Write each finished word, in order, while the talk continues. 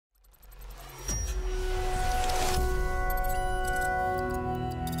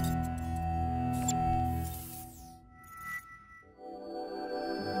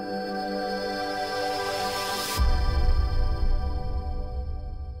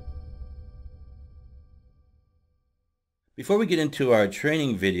Before we get into our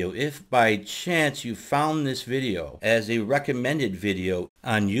training video, if by chance you found this video as a recommended video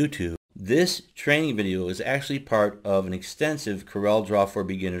on YouTube, this training video is actually part of an extensive CorelDRAW for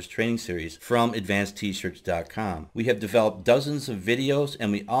Beginners training series from AdvancedTshirts.com. We have developed dozens of videos,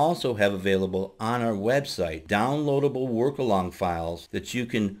 and we also have available on our website downloadable work-along files that you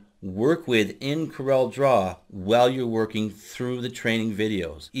can work with in CorelDRAW while you're working through the training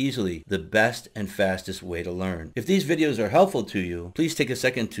videos. Easily the best and fastest way to learn. If these videos are helpful to you, please take a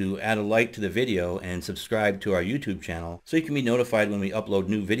second to add a like to the video and subscribe to our YouTube channel so you can be notified when we upload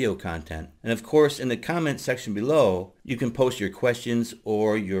new video content. And of course, in the comment section below, you can post your questions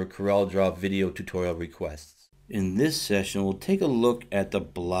or your CorelDRAW video tutorial requests. In this session, we'll take a look at the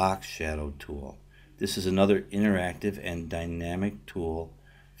block shadow tool. This is another interactive and dynamic tool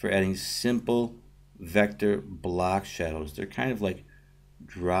for adding simple vector block shadows. They're kind of like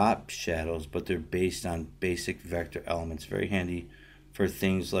drop shadows, but they're based on basic vector elements. Very handy for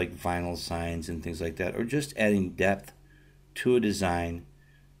things like vinyl signs and things like that, or just adding depth to a design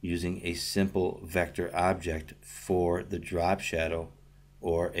using a simple vector object for the drop shadow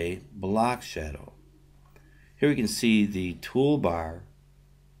or a block shadow. Here we can see the toolbar,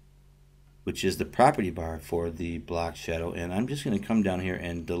 which is the property bar for the block shadow, and I'm just going to come down here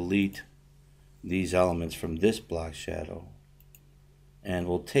and delete these elements from this block shadow, and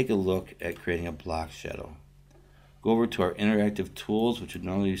we'll take a look at creating a block shadow. Go over to our interactive tools, which would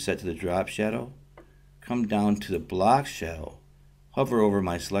normally be set to the drop shadow, come down to the block shadow, hover over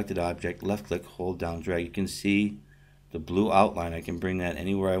my selected object, left click, hold down, drag. You can see the blue outline. I can bring that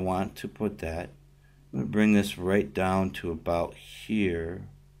anywhere I want to put that. I'm going to bring this right down to about here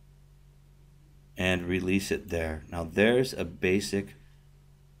and release it there. Now there's a basic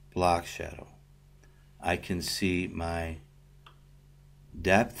block shadow. I can see my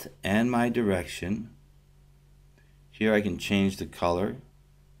depth and my direction. Here I can change the color.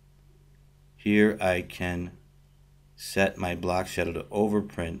 Here I can set my block shadow to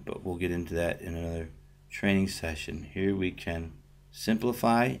overprint, but we'll get into that in another training session. Here we can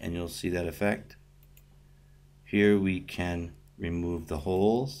simplify, and you'll see that effect. Here we can remove the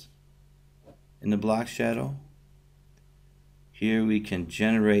holes in the block shadow. Here we can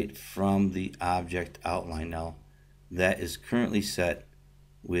generate from the object outline. Now that is currently set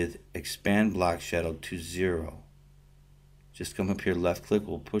with expand block shadow to 0. Just come up here, left click,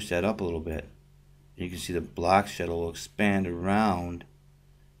 we'll push that up a little bit. You can see the block shadow will expand around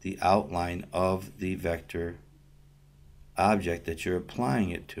the outline of the vector object that you're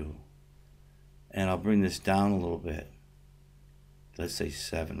applying it to. And I'll bring this down a little bit. Let's say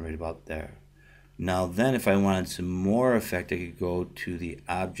 7, right about there. Now then, if I wanted some more effect, I could go to the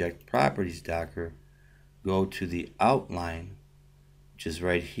Object Properties Docker, go to the Outline, which is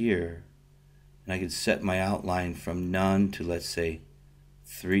right here, and I could set my outline from none to, let's say,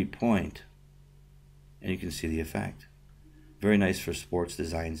 3 point, and you can see the effect. Very nice for sports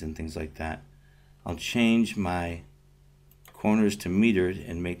designs and things like that. I'll change my corners to metered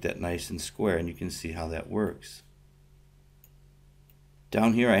and make that nice and square, and you can see how that works.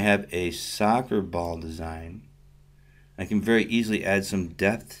 Down here I have a soccer ball design. I can very easily add some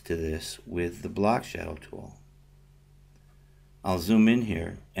depth to this with the block shadow tool. I'll zoom in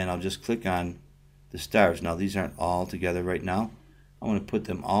here and I'll just click on the stars. Now these aren't all together right now. I want to put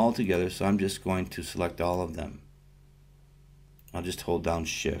them all together, so I'm just going to select all of them. I'll just hold down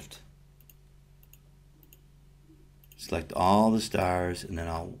Shift. Select all the stars, and then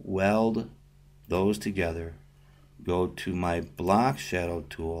I'll weld those together. Go to my block shadow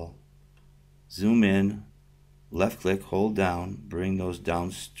tool, zoom in, left click, hold down, bring those down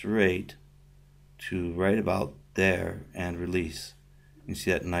straight to right about there and release. You can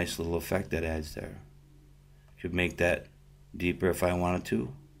see that nice little effect that adds there. Could make that deeper if I wanted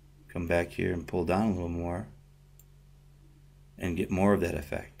to. Come back here and pull down a little more and get more of that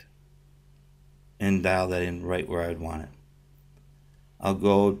effect and dial that in right where I would want it. I'll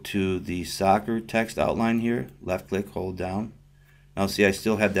go to the soccer text outline here, left click, hold down. Now see, I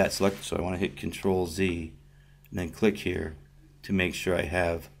still have that selected, so I want to hit Control Z and then click here to make sure I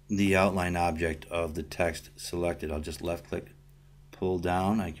have the outline object of the text selected. I'll just left click, pull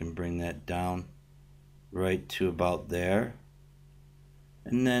down. I can bring that down right to about there,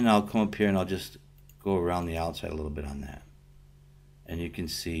 and then I'll come up here and I'll just go around the outside a little bit on that, and you can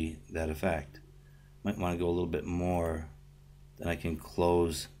see that effect. Might want to go a little bit more. Then I can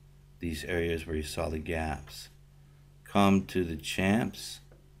close these areas where you saw the gaps. Come to the champs,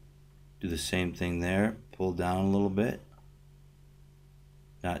 do the same thing there, pull down a little bit,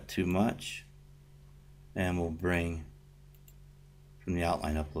 not too much, and we'll bring from the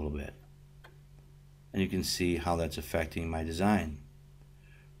outline up a little bit. and you can see how that's affecting my design.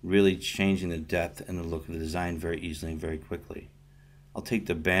 Really changing the depth and the look of the design very easily and very quickly. I'll take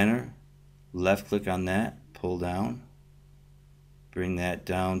the banner, left click on that, pull down, bring that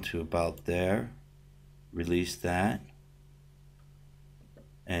down to about there, release that,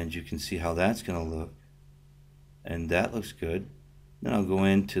 and you can see how that's going to look, and that looks good. Then I'll go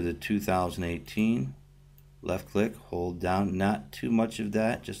into the 2018, left click, hold down, not too much of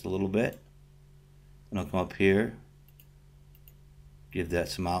that, just a little bit, and I'll come up here, give that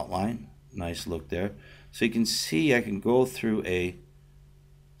some outline, nice look there. So you can see I can go through a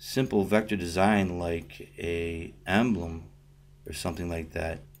simple vector design like a emblem or something like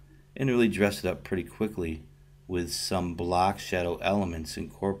that and really dress it up pretty quickly with some block shadow elements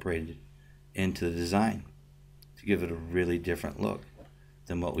incorporated into the design to give it a really different look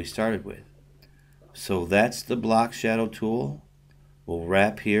than what we started with. So that's the block shadow tool. We'll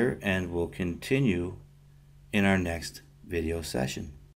wrap here and we'll continue in our next video session.